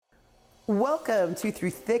Welcome to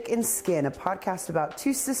Through Thick and Skin, a podcast about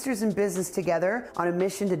two sisters in business together on a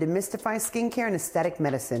mission to demystify skincare and aesthetic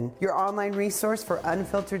medicine. Your online resource for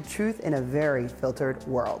unfiltered truth in a very filtered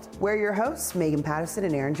world. We're your hosts, Megan Patterson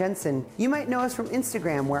and Erin Jensen. You might know us from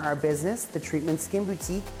Instagram, where our business, The Treatment Skin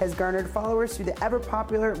Boutique, has garnered followers through the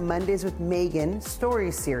ever-popular Mondays with Megan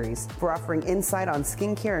Stories series. We're offering insight on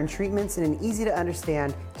skincare and treatments in an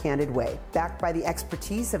easy-to-understand, candid way. Backed by the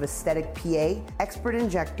expertise of aesthetic PA, expert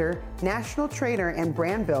injector, national trainer, and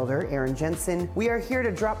brand builder, Erin Jensen, we are here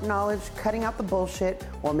to drop knowledge, cutting out the bullshit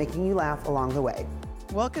while making you laugh along the way.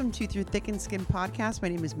 Welcome to Through Thick and Skin podcast. My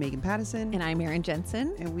name is Megan Patterson. And I'm Erin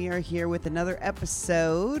Jensen. And we are here with another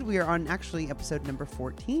episode. We are on actually episode number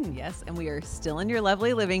 14. Yes, and we are still in your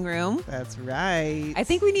lovely living room. That's right. I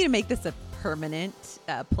think we need to make this a permanent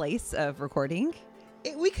place of recording.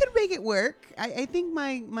 We could make it work. I think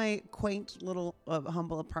my quaint little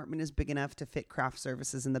humble apartment is big enough to fit craft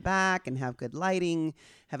services in the back and have good lighting,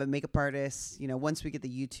 have a makeup artist, once we get the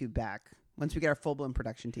YouTube back, once we get our full-blown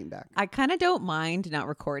production team back. I kind of don't mind not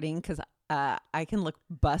recording because I can look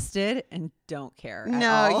busted and don't care at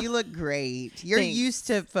all. You look great. You're Thanks. used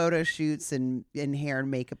to photo shoots and hair and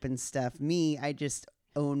makeup and stuff. Me, I just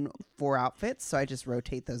own 4 outfits, so I just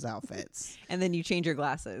rotate those outfits. And then you change your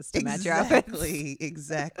glasses to match your outfits.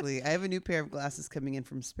 Exactly. I have a new pair of glasses coming in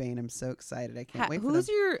from Spain. I'm so excited. I can't wait for them. Who's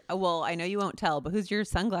your, well, I know you won't tell, but who's your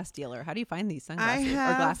sunglass dealer? How do you find these sunglasses or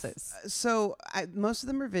glasses? So most of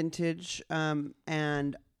them are vintage,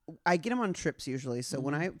 and I get them on trips usually. So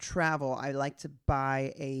when I travel, I like to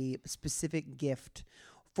buy a specific gift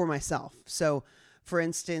for myself. So for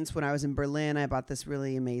instance, when I was in Berlin, I bought this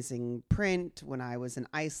really amazing print. When I was in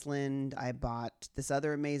Iceland, I bought this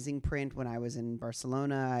other amazing print. When I was in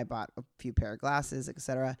Barcelona, I bought a few pair of glasses,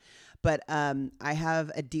 etc. But I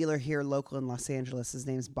have a dealer here local in Los Angeles. His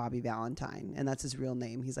name's Bobby Valentine, and that's his real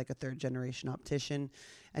name. He's like a 3rd-generation optician,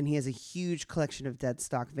 and he has a huge collection of dead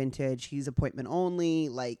stock vintage. He's appointment only.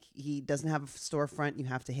 Like, he doesn't have a storefront. You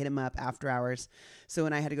have to hit him up after hours. So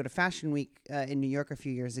when I had to go to Fashion Week in New York a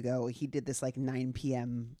few years ago, he did this like 9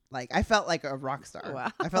 p.m. Like, I felt like a rock star.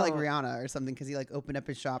 Wow. I felt like Rihanna or something because he like opened up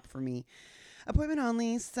his shop for me. Appointment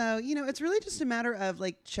only. So, it's really just a matter of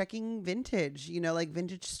like checking vintage, like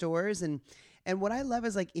vintage stores. And what I love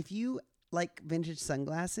is like, if you like vintage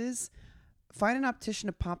sunglasses, find an optician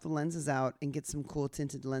to pop the lenses out and get some cool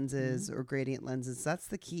tinted lenses or gradient lenses. That's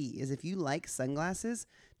the key, is if you like sunglasses,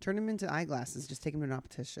 turn them into eyeglasses. Just take them to an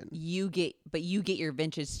optician. You get your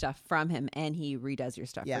vintage stuff from him, and he redoes your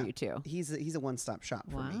stuff for you too. He's a one-stop shop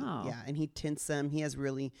for me. Wow. Yeah, and he tints them. He has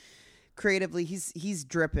really creatively, he's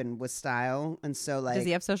dripping with style. And so like, does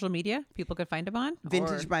he have social media people could find him on?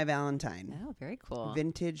 Vintage by Valentine. Oh, very cool.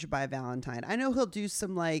 Vintage by Valentine. I know he'll do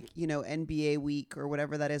some like, NBA week or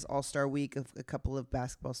whatever that is, All-Star week. Of a couple of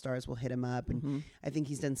basketball stars will hit him up. And I think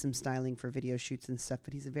he's done some styling for video shoots and stuff,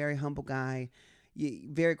 but he's a very humble guy,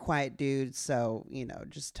 very quiet dude. So,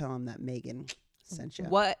 just tell him that Megan sent you.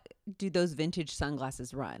 What do those vintage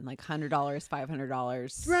sunglasses run? Like $100,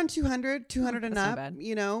 $500? Around 200 and That's up, not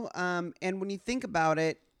bad. and when you think about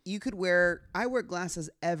it, I wear glasses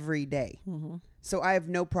every day. So I have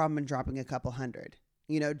no problem in dropping a couple hundred,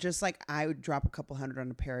 just like I would drop a couple hundred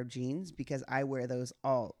on a pair of jeans because I wear those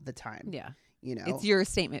all the time. Yeah. It's your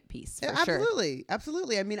statement piece for sure.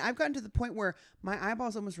 Absolutely. I mean, I've gotten to the point where my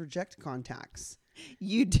eyeballs almost reject contacts.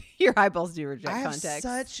 Your eyeballs do reject contacts.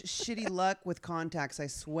 I have such shitty luck with contacts, I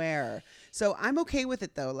swear. So I'm okay with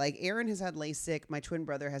it though. Like, Erin has had LASIK, my twin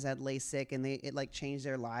brother has had LASIK, and it like changed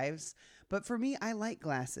their lives. But for me, I like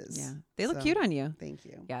glasses. Yeah, they look cute on you. Thank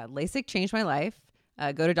you. Yeah, LASIK changed my life.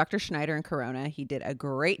 Go to Dr. Schneider in Corona. He did a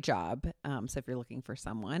great job. So if you're looking for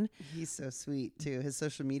someone. He's so sweet too. His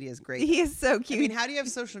social media is great. He is so cute. I mean, how do you have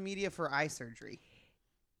social media for eye surgery?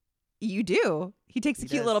 You do. He takes a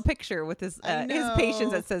cute little picture with his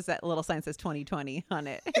patients that says, that little sign says 2020 on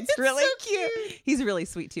it. It's really so cute. He's really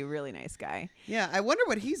sweet too. Really nice guy. Yeah. I wonder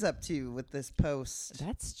what he's up to with this post.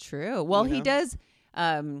 That's true. Well, he does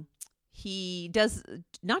not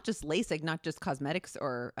just LASIK, not just cosmetics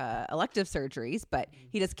or elective surgeries, but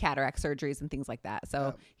he does cataract surgeries and things like that.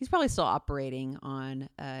 So he's probably still operating on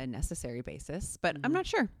a necessary basis, but I'm not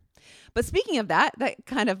sure. But speaking of that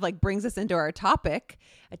kind of like brings us into our topic.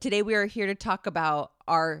 Today we are here to talk about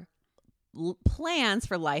our plans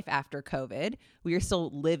for life after COVID. We are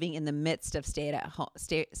still living in the midst of stay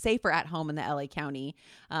safer at home in the LA County.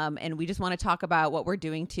 And we just want to talk about what we're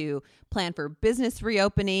doing to plan for business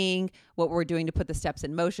reopening, what we're doing to put the steps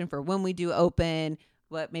in motion for when we do open,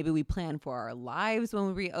 what maybe we plan for our lives when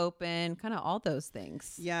we reopen, kind of all those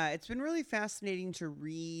things. Yeah, it's been really fascinating to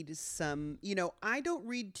read some, I don't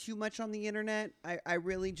read too much on the internet. I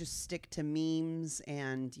really just stick to memes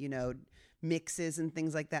and, mixes and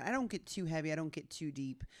things like that. I don't get too heavy. I don't get too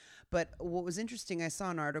deep. But what was interesting, I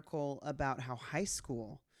saw an article about how high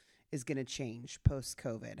school is going to change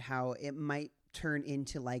post-COVID, how it might turn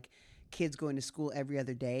into like kids going to school every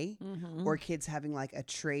other day or kids having like a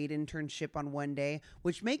trade internship on one day,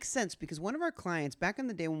 which makes sense because one of our clients back in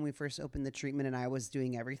the day when we first opened the treatment and I was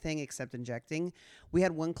doing everything except injecting, we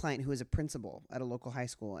had one client who was a principal at a local high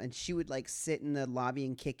school, and she would like sit in the lobby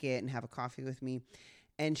and kick it and have a coffee with me.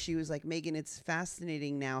 And she was like, Megan, it's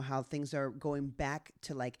fascinating now how things are going back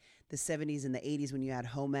to like the 70s and the 80s when you had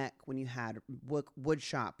home ec, when you had wood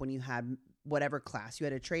shop, when you had whatever class, you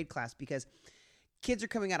had a trade class, because kids are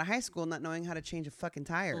coming out of high school not knowing how to change a fucking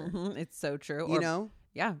tire. It's so true.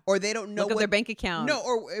 Yeah. Or they don't know Look at their bank account. No,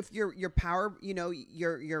 or if your power,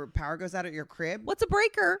 your power goes out at your crib. What's a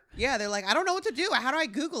breaker? Yeah, they're like, I don't know what to do. How do I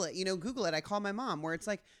Google it? Google it. I call my mom, where it's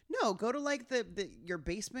like, no, go to like your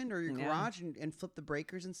basement or your garage and flip the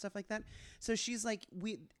breakers and stuff like that. So she's like,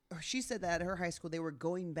 she said that at her high school they were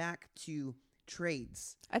going back to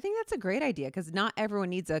trades. I think that's a great idea because not everyone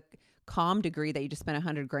needs a comm degree that you just spent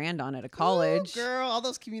 $100,000 on at a college. Ooh, girl, all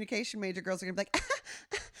those communication major girls are gonna be like,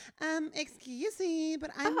 excuse me, but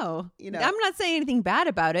I'm not saying anything bad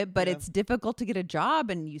about it, but it's difficult to get a job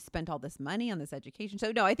and you spent all this money on this education.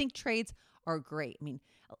 So no, I think trades are great. I mean,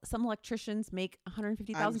 some electricians make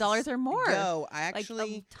 $150,000 or more. No, I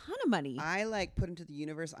actually like a ton of money. I like put into the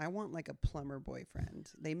universe. I want like a plumber boyfriend.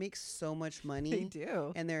 They make so much money. They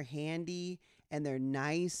do, and they're handy. And they're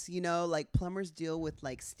nice, like plumbers deal with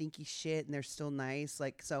like stinky shit and they're still nice.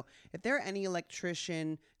 Like, so if there are any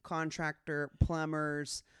electrician, contractor,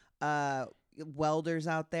 plumbers, welders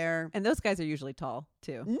out there. And those guys are usually tall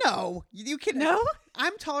too. No, you can. No,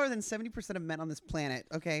 I'm taller than 70% of men on this planet.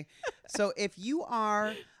 Okay. So if you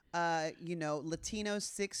are, Latino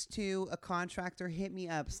 6'2", a contractor, hit me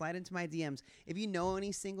up, slide into my DMs. If you know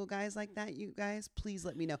any single guys like that, you guys, please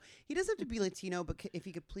let me know. He doesn't have to be Latino, but if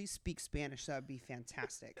he could please speak Spanish, that would be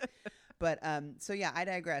fantastic. But, so yeah, I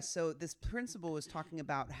digress. So this principal was talking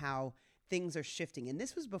about how things are shifting. And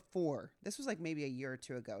this was like maybe a year or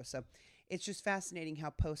two ago. So it's just fascinating how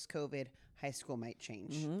post-COVID high school might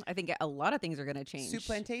change. I think a lot of things are going to change. Soup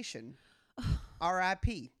Plantation.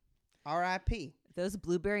 R.I.P. R.I.P. Those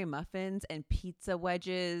blueberry muffins and pizza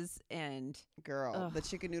wedges and... Girl, the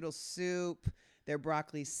chicken noodle soup, their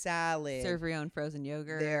broccoli salad. Serve your own frozen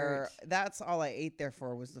yogurt. That's all I ate there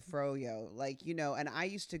for was the froyo. Like, and I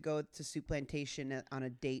used to go to Soup Plantation on a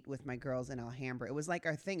date with my girls in Alhambra. It was like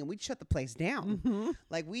our thing, and we'd shut the place down.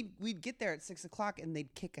 Like, we'd get there at 6 o'clock, and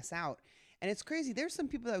they'd kick us out. And it's crazy. There's some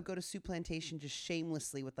people that would go to Soup Plantation just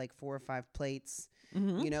shamelessly with like 4 or 5 plates.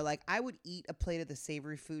 Like I would eat a plate of the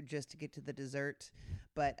savory food just to get to the dessert.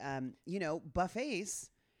 But, buffets,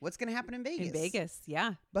 what's going to happen in Vegas? In Vegas,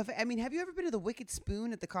 yeah. Buffet. I mean, have you ever been to the Wicked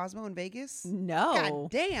Spoon at the Cosmo in Vegas? No. God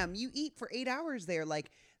damn. You eat for 8 hours there. Like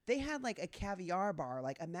they had like a caviar bar,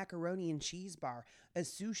 like a macaroni and cheese bar, a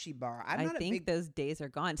sushi bar. I think those days are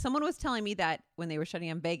gone. Someone was telling me that when they were shutting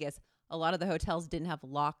down Vegas, a lot of the hotels didn't have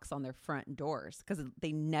locks on their front doors because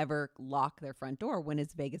they never lock their front door. When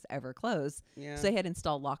is Vegas ever closed? Yeah. So they had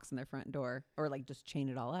installed locks on their front door or like just chain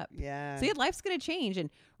it all up. Yeah. So life's going to change. And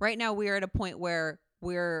right now we're at a point where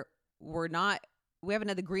we haven't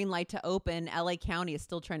had the green light to open. LA County is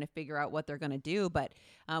still trying to figure out what they're going to do, but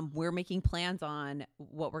we're making plans on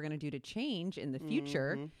what we're going to do to change in the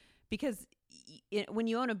future because when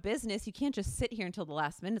you own a business, you can't just sit here until the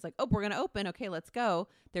last minute. It's like, oh, we're going to open. Okay, let's go.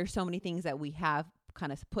 There's so many things that we have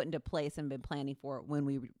kind of put into place and been planning for when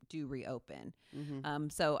we do reopen.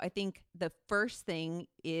 So I think the first thing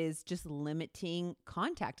is just limiting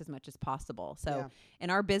contact as much as possible. So in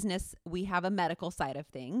our business, we have a medical side of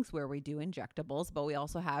things where we do injectables, but we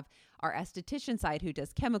also have our esthetician side who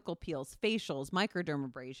does chemical peels, facials,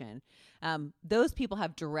 microdermabrasion. Those people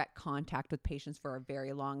have direct contact with patients for a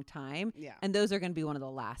very long time. Yeah. And those are going to be one of the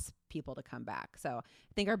last people to come back. So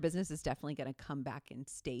I think our business is definitely going to come back in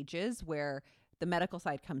stages where the medical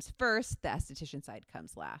side comes first, the esthetician side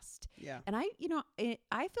comes last. Yeah. And I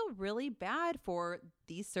feel really bad for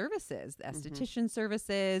these services, the esthetician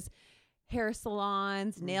services, hair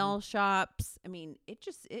salons, nail shops. I mean, it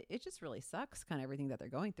just really sucks kind of everything that they're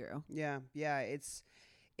going through. Yeah. Yeah.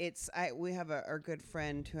 We have our good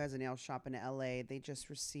friend who has a nail shop in LA. They just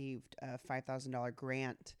received a $5,000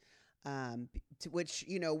 grant, which,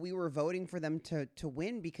 we were voting for them to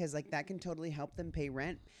win because like that can totally help them pay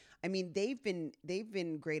rent. I mean, they've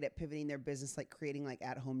been great at pivoting their business, like creating like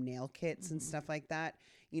at-home nail kits and stuff like that.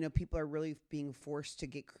 You know, people are really being forced to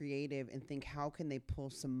get creative and think, how can they pull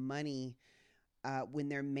some money when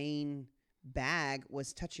their main bag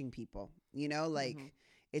was touching people? You know, like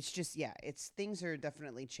it's just, things are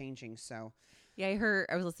definitely changing. So yeah,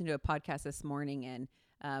 I was listening to a podcast this morning,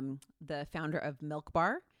 and the founder of Milk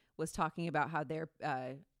Bar was talking about how their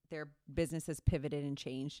business has pivoted and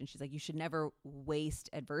changed. And she's like, you should never waste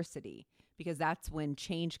adversity, because that's when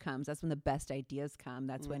change comes. That's when the best ideas come.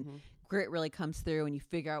 That's when grit really comes through and you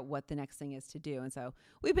figure out what the next thing is to do. And so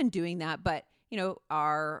we've been doing that, but you know,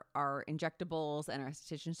 our injectables and our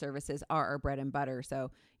esthetician services are our bread and butter.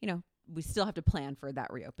 So, you know, we still have to plan for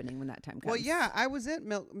that reopening when that time comes. Well, yeah, I was at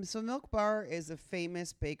Milk Bar is a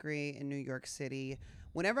famous bakery in New York City.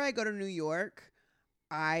 Whenever I go to New York,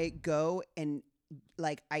 I go and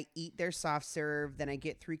like I eat their soft serve, then I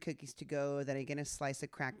get 3 cookies to go, then I get a slice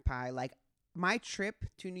of crack pie. Like my trip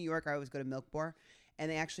to New York, I always go to Milk Bar,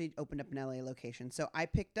 and they actually opened up an LA location. So I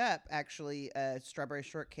picked up actually a strawberry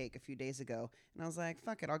shortcake a few days ago, and I was like,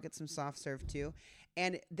 fuck it, I'll get some soft serve too.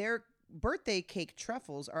 And their birthday cake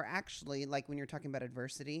truffles are actually, like when you're talking about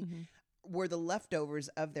adversity, were the leftovers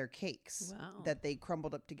of their cakes that they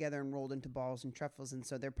crumbled up together and rolled into balls and truffles. And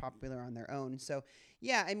so they're popular on their own. So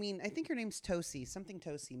yeah, I mean, I think her name's Tosi,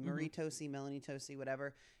 Marie Tosi, Melanie Tosi,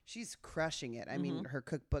 whatever. She's crushing it. I mean, her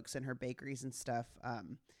cookbooks and her bakeries and stuff,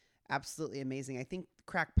 absolutely amazing. I think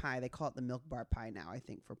crack pie, they call it the Milk Bar pie now, I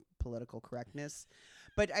think, for political correctness.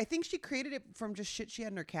 But I think she created it from just shit she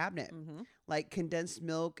had in her cabinet, like condensed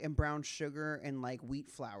milk and brown sugar and like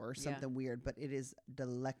wheat flour, something weird, but it is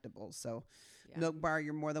delectable. So Milk Bar,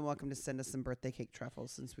 you're more than welcome to send us some birthday cake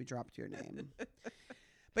truffles since we dropped your name.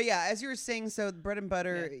 But yeah, as you were saying, so bread and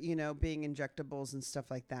butter, you know, being injectables and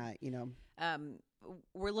stuff like that, you know.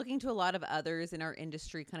 We're looking to a lot of others in our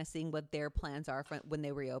industry, kind of seeing what their plans are for when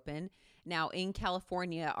they reopen. Now, in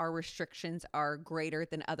California, our restrictions are greater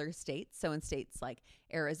than other states. So in states like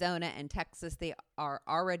Arizona and Texas, they are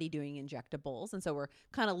already doing injectables. And so we're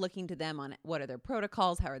kind of looking to them on what are their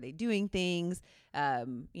protocols? How are they doing things?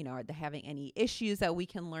 You know, are they having any issues that we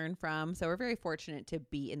can learn from? So we're very fortunate to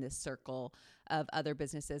be in this circle of other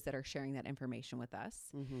businesses that are sharing that information with us.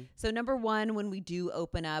 So number one, when we do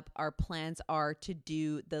open up, our plans are to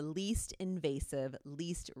do the least invasive,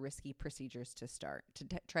 least risky procedures to start, to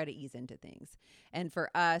try to ease into things. And for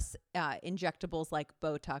us, injectables like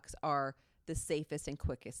Botox are the safest and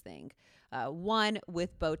quickest thing. One,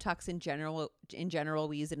 with Botox in general,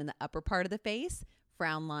 we use it in the upper part of the face,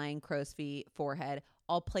 frown line, crow's feet, forehead,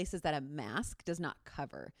 all places that a mask does not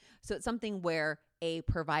cover. So it's something where a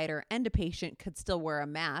provider and a patient could still wear a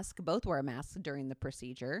mask, both wear a mask during the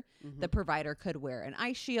procedure. The provider could wear an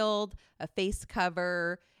eye shield, a face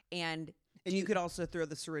cover, and you could also throw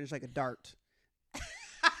the syringe like a dart.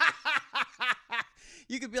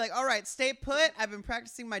 You could be like, all right, stay put. I've been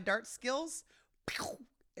practicing my dart skills.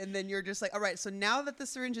 And then you're just like, all right, so now that the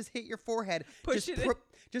syringe has hit your forehead,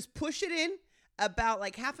 just push it in about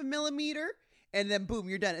like 0.5 millimeter. And then boom,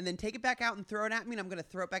 you're done. And then take it back out and throw it at me. And I'm going to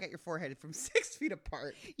throw it back at your forehead from 6 feet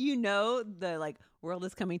apart. You know, the like world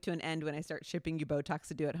is coming to an end when I start shipping you Botox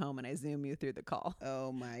to do at home and I Zoom you through the call.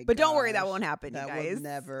 Oh my! But don't worry, that won't happen, that you guys. Will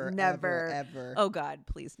never, ever. Oh God,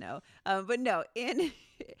 please no. But no,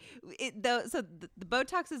 so the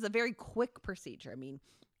Botox is a very quick procedure. I mean,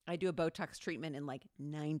 I do a Botox treatment in like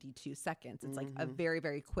 92 seconds. It's like a very,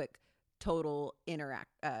 very quick, total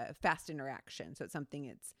fast interaction. So it's something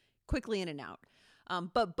it's quickly in and out.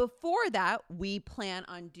 But before that, we plan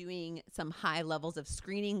on doing some high levels of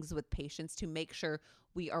screenings with patients to make sure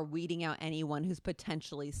we are weeding out anyone who's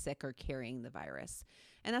potentially sick or carrying the virus.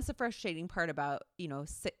 And that's the frustrating part about, you know,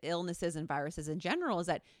 illnesses and viruses in general, is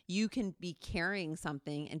that you can be carrying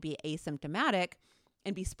something and be asymptomatic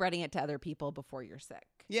and be spreading it to other people before you're sick.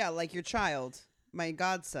 Yeah, like your child, my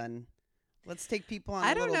godson. Let's take people on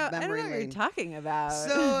a little memory lane. I don't know what you're talking about.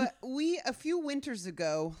 So a few winters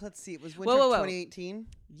ago, let's see, it was winter of 2018.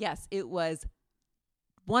 Yes, it was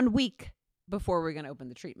 1 week before we were going to open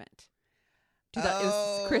the treatment. It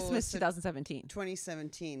was Christmas 2017.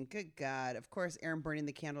 2017. Good God. Of course, Aaron burning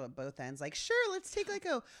the candle at both ends. Like, sure, let's take like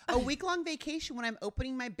a week-long vacation when I'm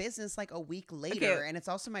opening my business like a week later. Okay. And it's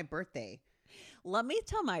also my birthday. Let me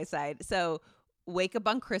tell my side. So wake up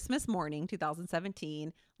on Christmas morning,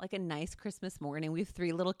 2017, like a nice Christmas morning. We have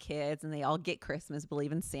 3 little kids and they all get Christmas,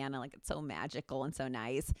 believe in Santa. Like, it's so magical and so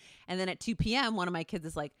nice. And then at 2 p.m., one of my kids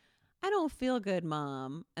is like, I don't feel good,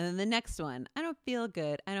 Mom. And then the next one, I don't feel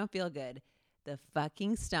good. The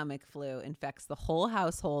fucking stomach flu infects the whole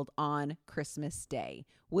household on Christmas Day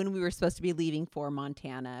when we were supposed to be leaving for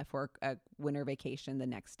Montana for a winter vacation the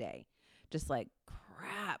next day. Just like,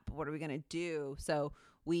 crap, what are we going to do? So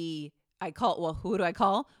who do I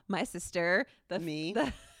call? My sister. Me?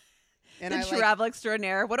 And the travel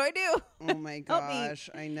extraordinaire. What do I do? Oh my gosh,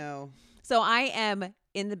 I know. So I am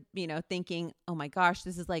in the, thinking, oh my gosh,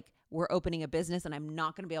 this is like, we're opening a business and I'm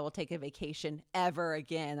not going to be able to take a vacation ever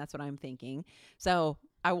again. That's what I'm thinking. So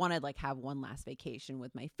I wanted like have one last vacation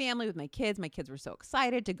with my family, with my kids. My kids were so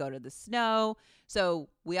excited to go to the snow. So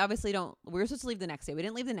we obviously we were supposed to leave the next day. We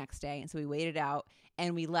didn't leave the next day. And so we waited out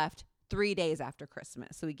and we left 3 days after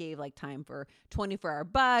Christmas. So we gave like time for 24-hour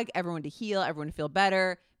bug, everyone to heal, everyone to feel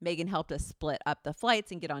better. Megan helped us split up the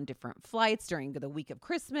flights and get on different flights during the week of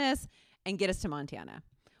Christmas and get us to Montana.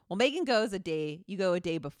 Well, Megan goes you go a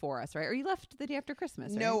day before us, right? Or you left the day after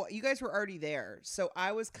Christmas, right? No, you guys were already there. So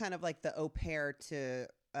I was kind of like the au pair to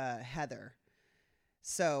Heather.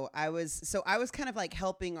 So I was kind of like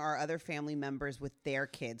helping our other family members with their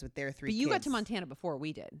kids, with their 3 kids. But you got to Montana before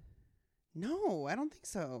we did. No, I don't think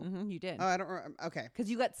so. Mm-hmm, you did. Oh, I don't. Okay.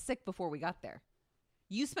 Because you got sick before we got there.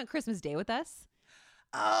 You spent Christmas Day with us.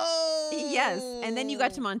 Oh. Yes. And then you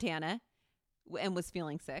got to Montana and was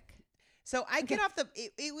feeling sick. So I get off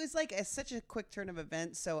it was like such a quick turn of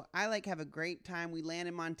events. So I like have a great time. We land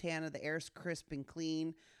in Montana. The air's crisp and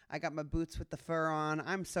clean. I got my boots with the fur on.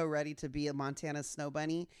 I'm so ready to be a Montana snow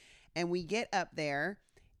bunny. And we get up there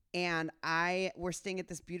and we're staying at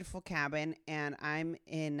this beautiful cabin and I'm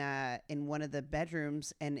in one of the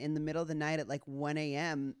bedrooms and in the middle of the night at like 1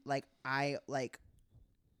 a.m. I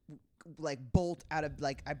bolt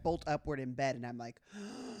upward in bed and I'm like,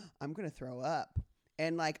 I'm going to throw up.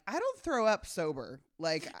 And like, I don't throw up sober.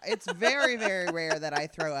 Like it's very, very rare that I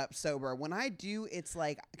throw up sober. When I do, it's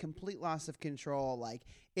like complete loss of control. Like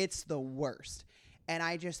it's the worst. And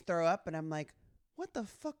I just throw up and I'm like, what the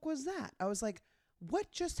fuck was that? I was like,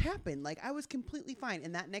 what just happened? Like I was completely fine.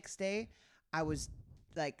 And that next day I was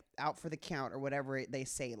like out for the count or whatever they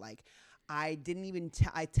say. Like I didn't even,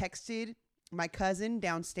 I texted my cousin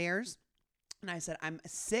downstairs and I said, I'm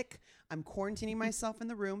sick. I'm quarantining myself in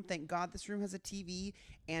the room. Thank God this room has a TV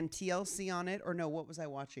and TLC on it. Or no, what was I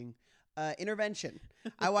watching? Intervention.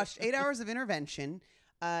 I watched 8 hours of Intervention.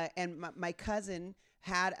 And my cousin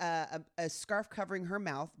had a scarf covering her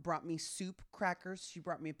mouth, brought me soup, crackers. She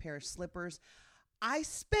brought me a pair of slippers. I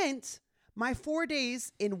spent my 4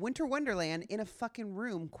 days in Winter Wonderland in a fucking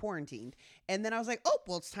room quarantined. And then I was like, oh,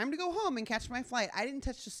 well, it's time to go home and catch my flight. I didn't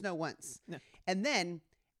touch the snow once. No. And then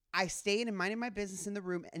I stayed and minded my business in the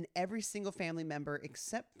room, and every single family member,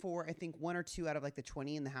 except for I think 1 or 2 out of like the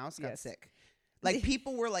 20 in the house, got sick. Like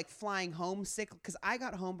people were like flying home sick because I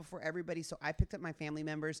got home before everybody. So I picked up my family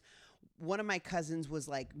members. One of my cousins was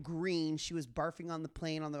like green. She was barfing on the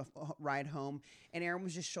plane on the ride home. And Aaron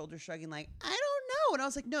was just shoulder shrugging like, I don't know. And I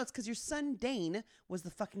was like, no, it's because your son Dane was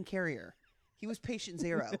the fucking carrier. He was patient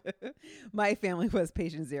 0. My family was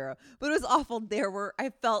patient 0, but it was awful.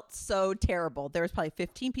 I felt so terrible. There was probably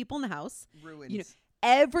 15 people in the house. Ruins.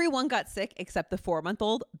 Everyone got sick except the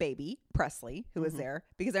 4-month-old baby, Presley, who was there.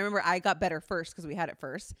 Because I remember I got better first because we had it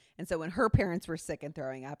first. And so when her parents were sick and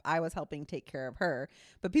throwing up, I was helping take care of her.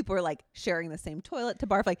 But people were like sharing the same toilet to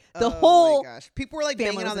barf. Like oh my gosh. People were like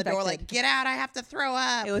banging on the door like, get out, I have to throw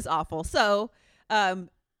up. It was awful. So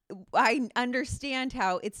I understand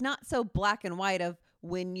how it's not so black and white of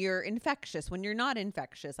when you're infectious, when you're not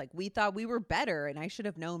infectious. Like we thought we were better, and I should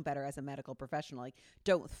have known better as a medical professional. Like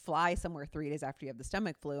don't fly somewhere 3 days after you have the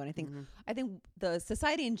stomach flu. And I think the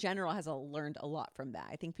society in general has learned a lot from that.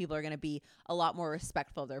 I think people are going to be a lot more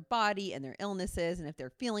respectful of their body and their illnesses. And if they're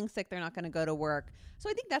feeling sick, they're not going to go to work. So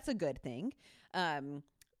I think that's a good thing.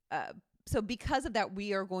 So because of that,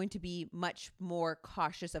 we are going to be much more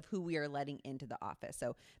cautious of who we are letting into the office.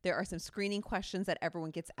 So there are some screening questions that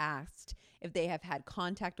everyone gets asked if they have had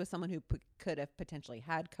contact with someone who could have potentially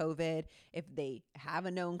had COVID, if they have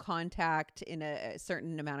a known contact in a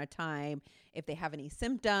certain amount of time, if they have any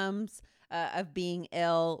symptoms of being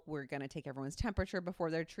ill. We're going to take everyone's temperature before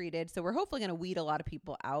they're treated. So we're hopefully going to weed a lot of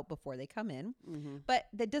people out before they come in. Mm-hmm. But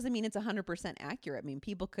that doesn't mean it's 100% accurate. I mean,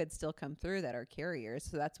 people could still come through that are carriers.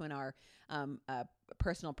 So that's when our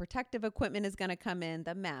personal protective equipment is going to come in,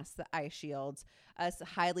 the masks, the eye shields, us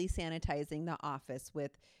highly sanitizing the office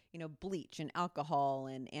with, bleach and alcohol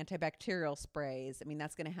and antibacterial sprays. I mean,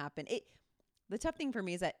 that's going to happen. The tough thing for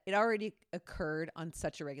me is that it already occurred on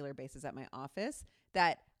such a regular basis at my office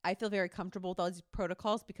that I feel very comfortable with all these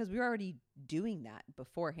protocols because we were already doing that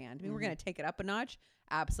beforehand. I mean, we're going to take it up a notch.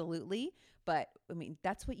 Absolutely. But I mean,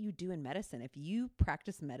 that's what you do in medicine. If you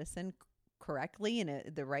practice medicine correctly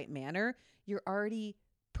in the right manner, you're already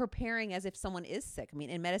preparing as if someone is sick. I mean,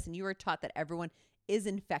 in medicine, you are taught that everyone is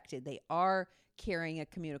infected. They are carrying a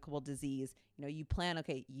communicable disease. You know, you plan,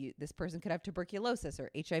 okay, this person could have tuberculosis or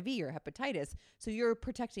HIV or hepatitis. So you're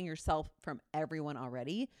protecting yourself from everyone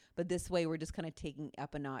already. But this way, we're just kind of taking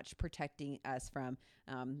up a notch, protecting us from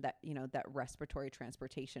that respiratory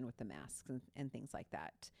transportation with the masks and things like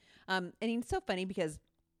that. And it's so funny because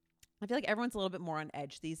I feel like everyone's a little bit more on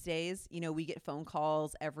edge these days. You know, we get phone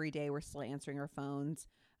calls every day. We're still answering our phones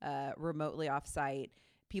remotely offsite.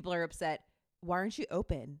 People are upset. Why aren't you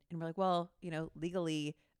open? And we're like, well, you know,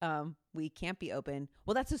 legally, we can't be open.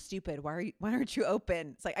 Well, that's so stupid. Why aren't you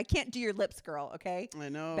open? It's like, I can't do your lips, girl. Okay. I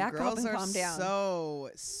know. Back girls up and are calm down.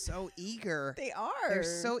 so eager. They are. They're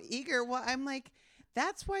so eager. Well, I'm like,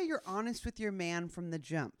 that's why you're honest with your man from the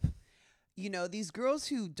jump. You know, these girls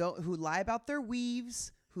who lie about their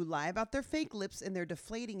weaves, who lie about their fake lips, and they're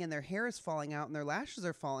deflating and their hair is falling out and their lashes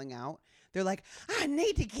are falling out. They're like, I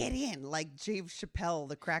need to get in, like Dave Chappelle,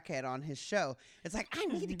 the crackhead on his show. It's like, I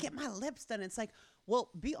need to get my lips done. It's like,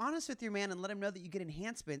 well, be honest with your man and let him know that you get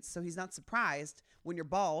enhancements so he's not surprised when you're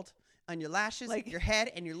bald on your lashes, like your head,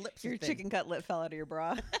 and your lips. Your chicken cut lip fell out of your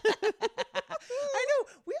bra. I know.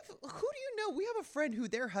 Who do you know? We have a friend who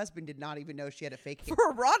their husband did not even know she had a fake hair.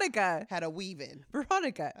 Veronica had a weave in.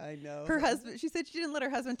 Veronica. I know. Her husband, she said she didn't let her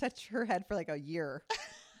husband touch her head for like a year.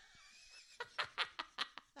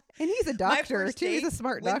 And he's a doctor too. He's a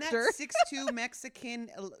smart doctor. When that 6'2"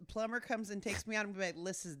 Mexican plumber comes and takes me out and be like,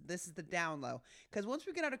 this is the down low. Because once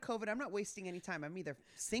we get out of COVID, I'm not wasting any time. I'm either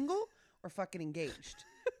single or fucking engaged.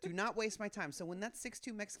 Do not waste my time. So when that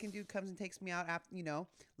 6'2" Mexican dude comes and takes me out after, you know,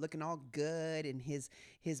 looking all good in his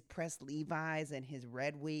pressed Levi's and his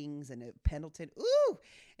Red Wings and a Pendleton, ooh,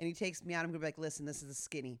 and he takes me out, I'm gonna be like, listen, this is a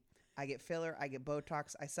skinny. I get filler, I get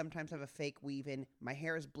Botox, I sometimes have a fake weave in. My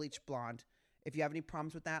hair is bleached blonde. If you have any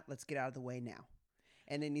problems with that, let's get out of the way now.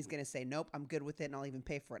 And then he's going to say, nope, I'm good with it, and I'll even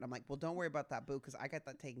pay for it. I'm like, well, don't worry about that, boo, because I got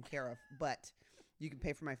that taken care of. But you can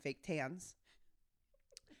pay for my fake tans.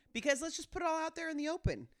 Because let's just put it all out there in the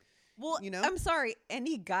open. Well, you know? I'm sorry.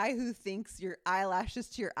 Any guy who thinks your eyelashes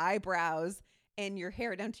to your eyebrows and your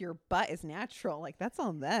hair down to your butt is natural, like, that's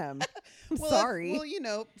on them. I'm sorry. Well, you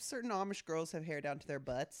know, certain Amish girls have hair down to their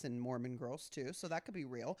butts, and Mormon girls too, so that could be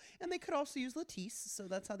real. And they could also use Latisse, so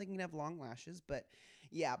that's how they can have long lashes. But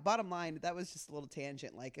yeah, bottom line, that was just a little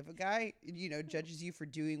tangent. Like, if a guy, you know, judges you for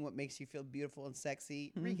doing what makes you feel beautiful and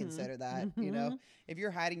sexy, reconsider that. You know, if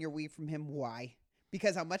you're hiding your weave from him, why?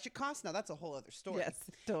 Because how much it costs? Now that's a whole other story. Yes,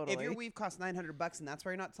 totally. If your weave costs $900 and that's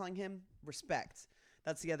why you're not telling him, respect.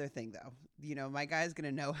 That's the other thing, though. You know, my guy's going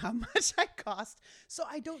to know how much I cost, so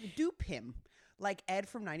I don't dupe him. Like Ed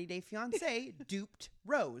from 90 Day Fiancé duped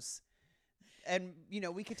Rose. And, you know,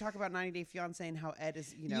 we could talk about 90 Day Fiancé and how Ed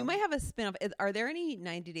is, you know. You might have a spin-off. Are there any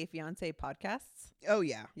 90 Day Fiancé podcasts? Oh,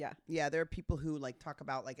 yeah. Yeah. Yeah, there are people who, like, talk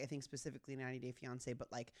about, like, I think specifically 90 Day Fiancé,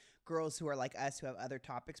 but, like, girls who are like us who have other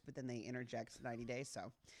topics, but then they interject 90 days,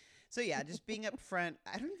 So yeah, just being up front.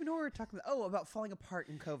 I don't even know what we're talking about. Oh, about falling apart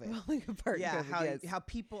in COVID. Falling apart. Yeah, in COVID, how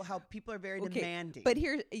people are very demanding. But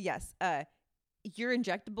here, yes, your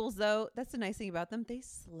injectables though. That's the nice thing about them. They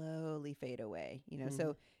slowly fade away. You know,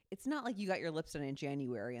 so it's not like you got your lips done in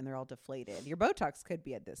January and they're all deflated. Your Botox could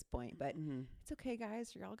be at this point, but it's okay,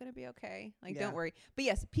 guys. You're all gonna be okay. Like, don't worry. But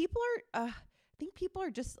yes, people are. I think people are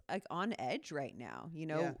just like on edge right now. You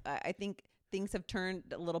know, I think things have turned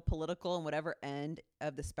a little political and whatever end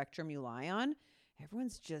of the spectrum you lie on,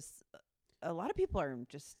 everyone's just, a lot of people are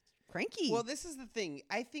just cranky. Well, this is the thing.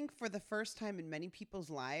 I think for the first time in many people's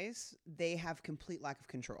lives, they have complete lack of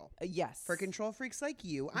control. Yes. For control freaks like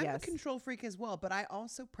you, I'm a control freak as well, but I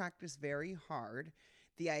also practice very hard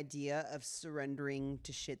the idea of surrendering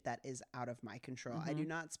to shit that is out of my control. I do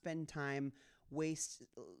not spend time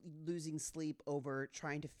losing sleep over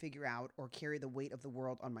trying to figure out or carry the weight of the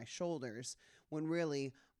world on my shoulders when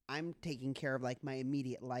really I'm taking care of like my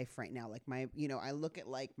immediate life right now. Like my, you know, I look at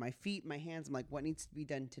like my feet, my hands, I'm like, what needs to be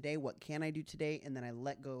done today? What can I do today? And then I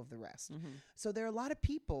let go of the rest. So there are a lot of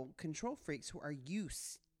people, control freaks, who are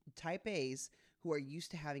type A's, who are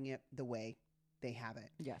used to having it the way they have it.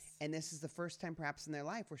 Yes. And this is the first time perhaps in their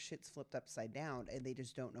life where shit's flipped upside down and they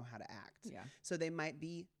just don't know how to act. Yeah. So they might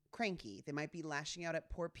be cranky. They might be lashing out at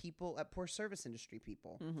poor people, at poor service industry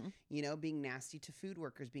people, you know, being nasty to food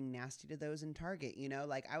workers, being nasty to those in Target, you know,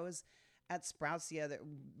 like I was at Sprouts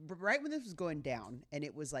right when this was going down and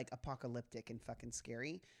it was like apocalyptic and fucking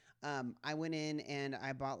scary. I went in and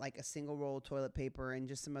I bought like a single roll of toilet paper and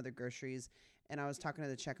just some other groceries. And I was talking to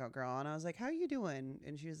the checkout girl and I was like, how are you doing?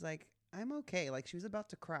 And she was like, I'm okay. Like she was about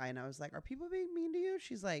to cry. And I was like, are people being mean to you?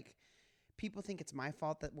 She's like, people think it's my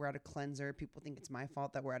fault that we're out of cleanser. People think it's my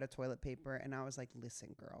fault that we're out of toilet paper. And I was like,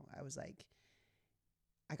 listen, girl. I was like,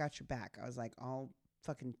 I got your back. I was like, I'll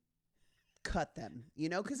fucking cut them, you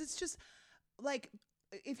know, because it's just like,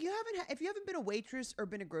 if you haven't been a waitress or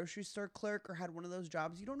been a grocery store clerk or had one of those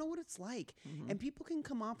jobs, you don't know what it's like. And people can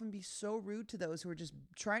come off and be so rude to those who are just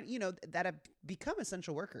trying, you know, that have become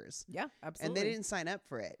essential workers. Yeah, absolutely. And they didn't sign up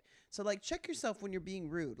for it. So like, check yourself when you're being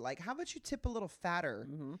rude. Like, how about you tip a little fatter?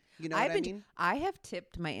 You know what I mean? I have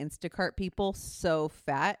tipped my Instacart people so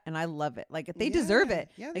fat, and I love it. Like, they deserve it.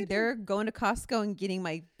 Yeah, like, they're going to Costco and getting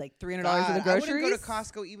my like $300 worth of groceries. I wouldn't go to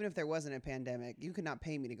Costco even if there wasn't a pandemic. You could not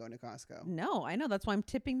pay me to go into Costco. No, I know. That's why I'm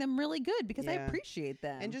tipping them really good, because I appreciate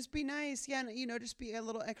them. And just be nice. Yeah, you know, just be a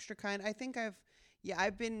little extra kind. I think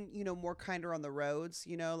I've been, you know, more kinder on the roads,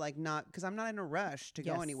 you know, like not, because I'm not in a rush to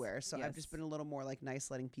go anywhere. So I've just been a little more like nice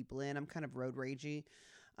letting people in. I'm kind of road ragey.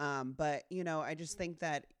 But, you know, I just think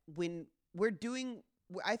that when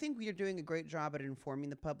I think we are doing a great job at informing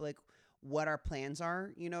the public what our plans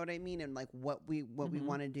are, you know what I mean? And like what we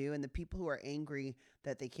want to do. And the people who are angry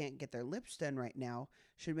that they can't get their lips done right now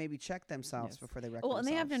should maybe check themselves before they wreck themselves.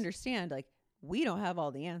 And they have to understand, like, we don't have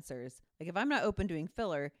all the answers. Like, if I'm not open doing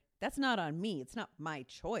filler, that's not on me. It's not my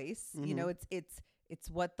choice. You know,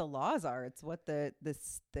 it's what the laws are. It's what the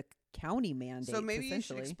county mandates. So maybe you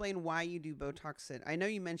should explain why you do Botox. I know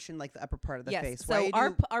you mentioned like the upper part of the face. So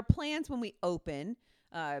our plans when we open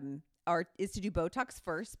is to do Botox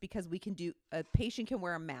first, because a patient can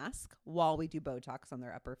wear a mask while we do Botox on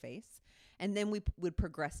their upper face. And then we would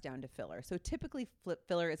progress down to filler. So typically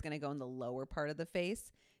filler is going to go in the lower part of the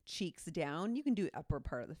face, cheeks down. You can do upper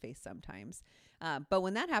part of the face sometimes. But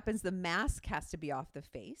when that happens, the mask has to be off the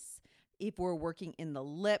face. If we're working in the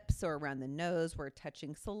lips or around the nose, we're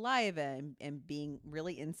touching saliva and being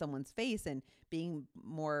really in someone's face and being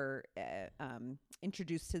more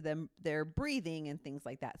introduced to their breathing and things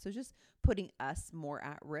like that. So just putting us more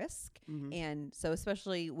at risk. And so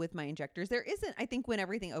especially with my injectors, I think when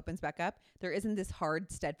everything opens back up, there isn't this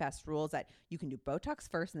hard, steadfast rules that you can do Botox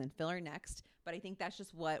first and then filler next. But I think that's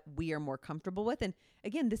just what we are more comfortable with. And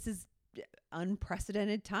again, this is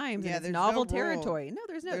unprecedented times. Yeah, and it's novel territory. No,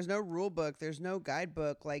 there's no rule book. There's no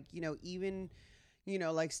guidebook. Like, you know, even, you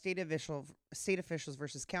know, like state officials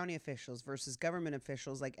versus county officials versus government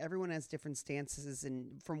officials. Like, everyone has different stances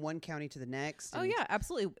and from one county to the next. Oh yeah,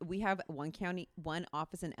 absolutely. We have one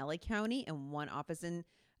office in LA County and one office in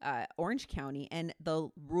Orange County, and the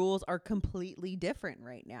rules are completely different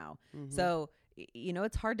right now. So, you know,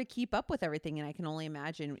 it's hard to keep up with everything. And I can only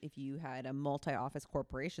imagine if you had a multi-office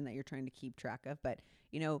corporation that you're trying to keep track of. But,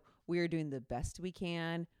 you know, we are doing the best we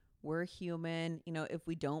can. We're human. You know, if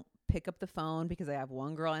we don't pick up the phone because I have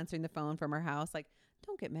one girl answering the phone from her house, like,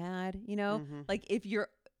 don't get mad, you know, like if your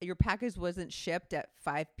package wasn't shipped at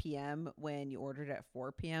 5 p.m. when you ordered at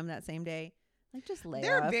 4 p.m. that same day, like, just lay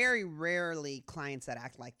There off. are very rarely clients that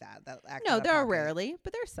act like that. No, there are rarely,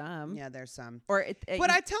 but there's some. Yeah, there's some. But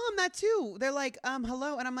I tell them that too. They're like,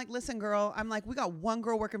 hello. And I'm like, listen, girl. I'm like, we got one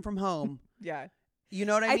girl working from home. Yeah. You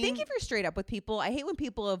know what I mean? I think if you're straight up with people, I hate when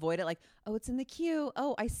people avoid it. Like, oh, it's in the queue.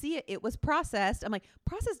 Oh, I see it. It was processed. I'm like,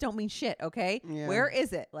 processed don't mean shit. Okay. Yeah. Where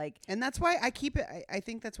is it? Like, and that's why I keep it. I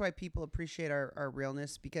think that's why people appreciate our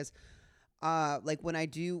realness, because like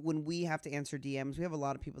when we have to answer DMs, we have a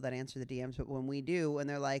lot of people that answer the DMs, but when we do, and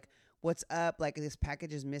they're like, what's up? Like, this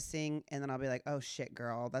package is missing. And then I'll be like, oh shit,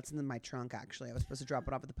 girl, that's in my trunk. Actually, I was supposed to drop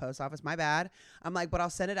it off at the post office. My bad. I'm like, but I'll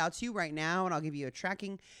send it out to you right now and I'll give you a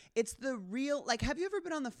tracking. It's the real, like, have you ever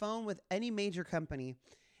been on the phone with any major company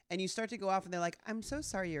and you start to go off and they're like, I'm so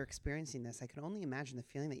sorry you're experiencing this. I can only imagine the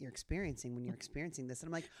feeling that you're experiencing when you're experiencing this. And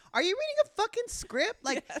I'm like, are you reading a fucking script?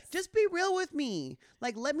 Like, just be real with me.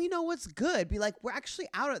 Like, let me know what's good. Be like, we're actually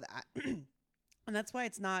out of that. And that's why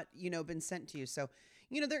it's not, you know, been sent to you. So,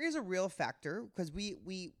 you know, there is a real factor, because we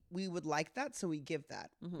would like that. So we give that,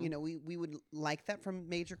 you know, we would like that from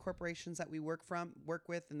major corporations that we work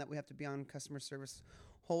with, and that we have to be on customer service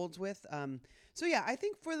holds with. So yeah, I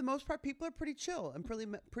think for the most part, people are pretty chill and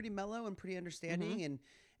pretty mellow and pretty understanding.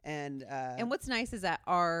 And what's nice is that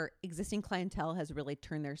our existing clientele has really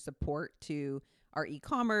turned their support to our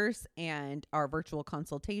e-commerce and our virtual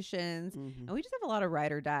consultations. And we just have a lot of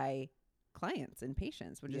ride or die clients and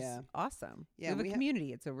patients, which is awesome. Yeah, we have a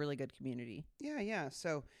community. It's a really good community. Yeah.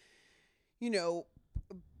 So, you know,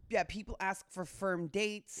 people ask for firm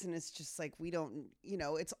dates, and it's just like, we don't, you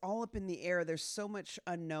know, it's all up in the air. There's so much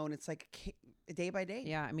unknown. It's like day by day.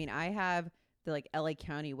 Yeah. I mean, I have the like LA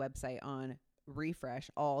County website on refresh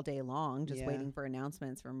all day long, just waiting for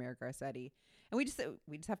announcements from Mayor Garcetti. And we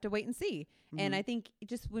just have to wait and see. And I think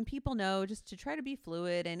just when people know, just to try to be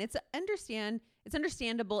fluid, and it's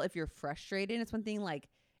understandable if you're frustrated. It's one thing, like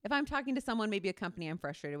if I'm talking to someone, maybe a company I'm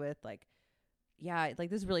frustrated with, like, yeah, like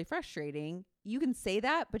this is really frustrating. You can say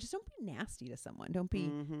that, but just don't be nasty to someone. Don't be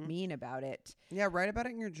mean about it. Yeah, write about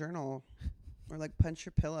it in your journal, or like punch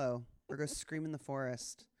your pillow, or go scream in the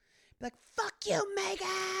forest. Be like, "Fuck you,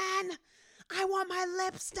 Megan! I want my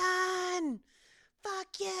lips done. Fuck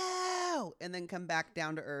you!" And then come back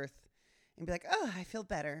down to earth and be like, "Oh, I feel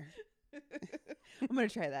better." I'm gonna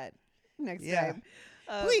try that next time.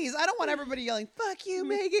 Please, I don't want everybody yelling "Fuck you,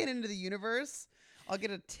 Megan" into the universe. I'll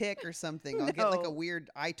get a tick or something. I'll get like a weird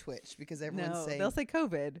eye twitch because everyone's saying, they'll say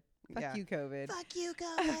COVID. Fuck you, COVID. Fuck you,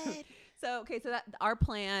 COVID. So that our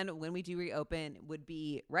plan when we do reopen would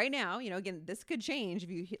be right now, again, this could change if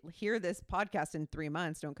you hear this podcast in 3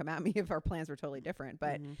 months. Don't come at me if our plans were totally different,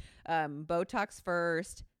 but Botox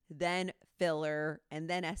first, then filler, and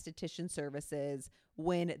then esthetician services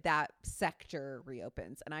when that sector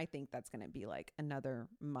reopens. And I think that's going to be like another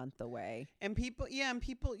month away. And people,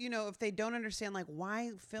 if they don't understand, like,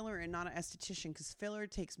 why filler and not an esthetician, because filler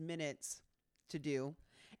takes minutes to do.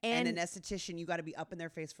 And an esthetician, you got to be up in their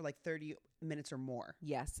face for like 30 minutes or more.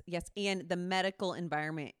 Yes. And the medical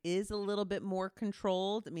environment is a little bit more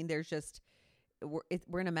controlled. I mean,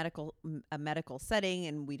 we're in a medical setting,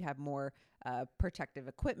 and we'd have more protective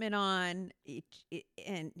equipment on.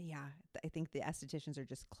 And yeah, I think the estheticians are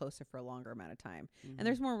just closer for a longer amount of time. And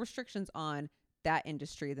there's more restrictions on that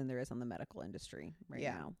industry than there is on the medical industry right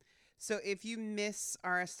now. So if you miss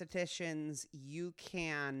our estheticians, you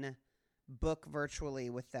can book virtually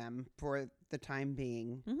with them for the time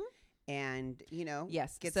being, and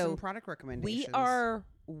get some product recommendations. We are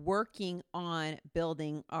working on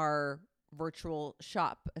building our virtual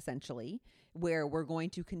shop, essentially, where we're going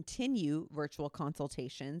to continue virtual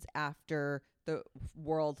consultations after the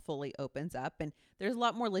world fully opens up. And there's a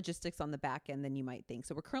lot more logistics on the back end than you might think.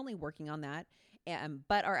 So we're currently working on that.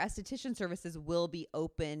 But our esthetician services will be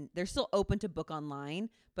open. They're still open to book online,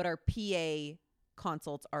 but our PA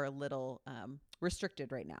consults are a little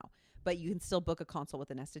restricted right now. But you can still book a consult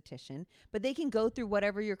with an esthetician. But they can go through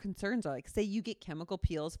whatever your concerns are. Like, say you get chemical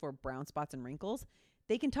peels for brown spots and wrinkles.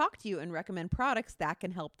 They can talk to you and recommend products that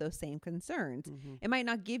can help those same concerns. It might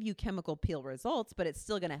not give you chemical peel results, but it's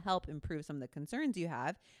still going to help improve some of the concerns you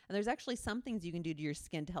have. And there's actually some things you can do to your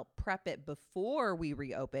skin to help prep it before we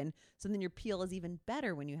reopen, so then your peel is even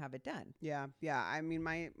better when you have it done. Yeah. I mean,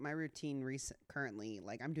 my routine currently,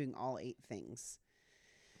 like, I'm doing all 8 things.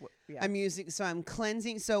 I'm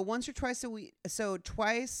cleansing. So once or twice a week. So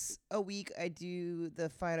twice a week I do the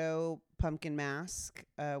Phyto pumpkin mask,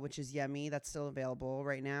 which is yummy. That's still available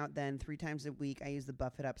right now. Then 3 times a week I use the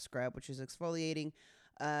Buff It Up scrub, which is exfoliating.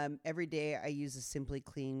 Every day I use a Simply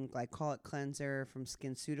Clean glycolic cleanser from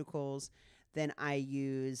SkinCeuticals. Then I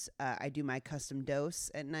do my custom dose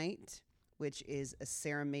at night, which is a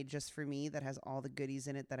serum made just for me that has all the goodies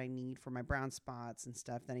in it that I need for my brown spots and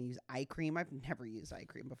stuff. Then I use eye cream. I've never used eye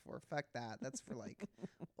cream before. Fuck that. That's for like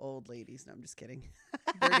old ladies. No, I'm just kidding.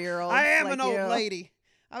 30-year-olds. I am an old lady.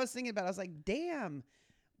 I was thinking about it. I was like, damn.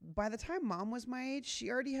 By the time Mom was my age, she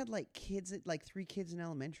already had like 3 kids in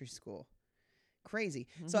elementary school. Crazy.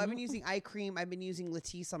 So I've been using eye cream. I've been using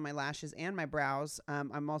Latisse on my lashes and my brows.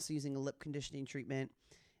 I'm also using a lip conditioning treatment.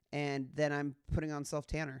 And then I'm putting on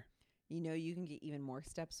self-tanner. You can get even more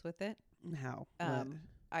steps with it. How?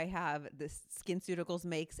 I have this SkinCeuticals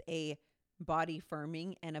makes a body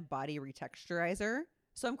firming and a body retexturizer.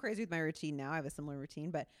 So I'm crazy with my routine now. I have a similar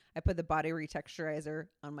routine, but I put the body retexturizer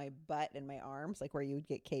on my butt and my arms, like where you would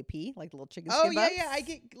get KP, like the little chicken skin bumps. Yeah. I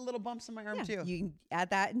get little bumps on my arm too. You can add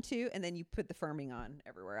that into, and then you put the firming on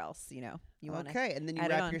everywhere else. You want to. Okay, and then you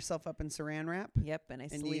wrap yourself up in Saran wrap. Yep, and I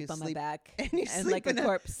sleep on my back and like a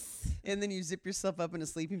corpse. And then you zip yourself up in a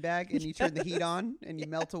sleeping bag, and you turn the heat on, and you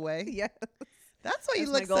melt away. Yes, that's why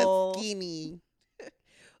you look so skinny.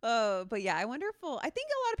 But yeah, I think a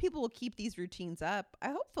lot of people will keep these routines up.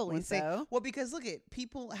 Hopefully so. Well, because look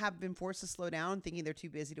people have been forced to slow down thinking they're too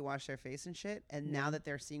busy to wash their face and shit. And now that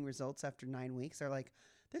they're seeing results after 9 weeks, they're like,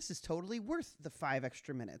 this is totally worth the 5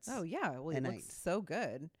 extra minutes. Oh yeah. Well, it looks so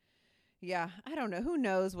good. Yeah. I don't know. Who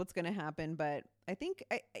knows what's going to happen, but I think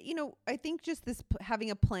just this having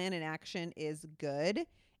a plan in action is good.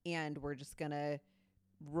 And we're just going to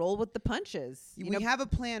roll with the punches. We have a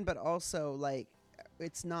plan, but also like,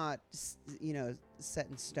 it's not, set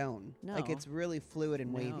in stone. No. Like, it's really fluid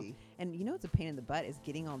and wavy. And it's a pain in the butt is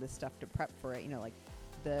getting all this stuff to prep for it. Like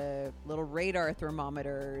the little radar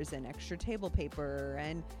thermometers and extra table paper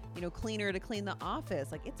and, cleaner to clean the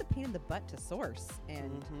office. Like, it's a pain in the butt to source,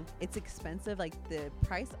 and it's expensive. Like, the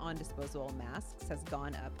price on disposable masks has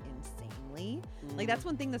gone up insanely. Like, that's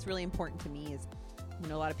one thing that's really important to me is,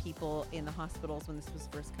 a lot of people in the hospitals when this was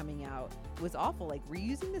first coming out, it was awful. Like,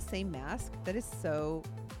 reusing the same mask, that is so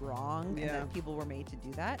wrong. And that people were made to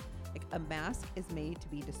do that. Like, a mask is made to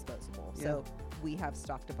be disposable. Yeah. So we have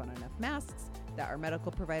stocked up on enough masks that our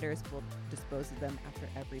medical providers will dispose of them after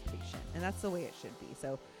every patient. And that's the way it should be.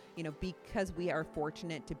 So, because we are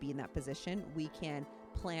fortunate to be in that position, we can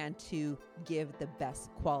plan to give the best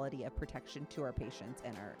quality of protection to our patients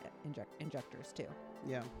and our injectors too.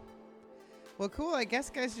 Yeah. Well, cool. I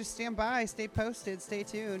guess, guys, just stand by, stay posted, stay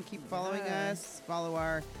tuned, keep following us, follow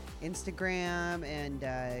our Instagram,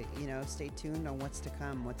 and, stay tuned on what's to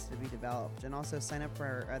come, what's to be developed. And also sign up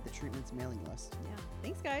for our, the treatments mailing list. Yeah.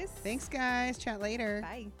 Thanks, guys. Thanks, guys. Chat later.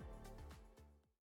 Bye.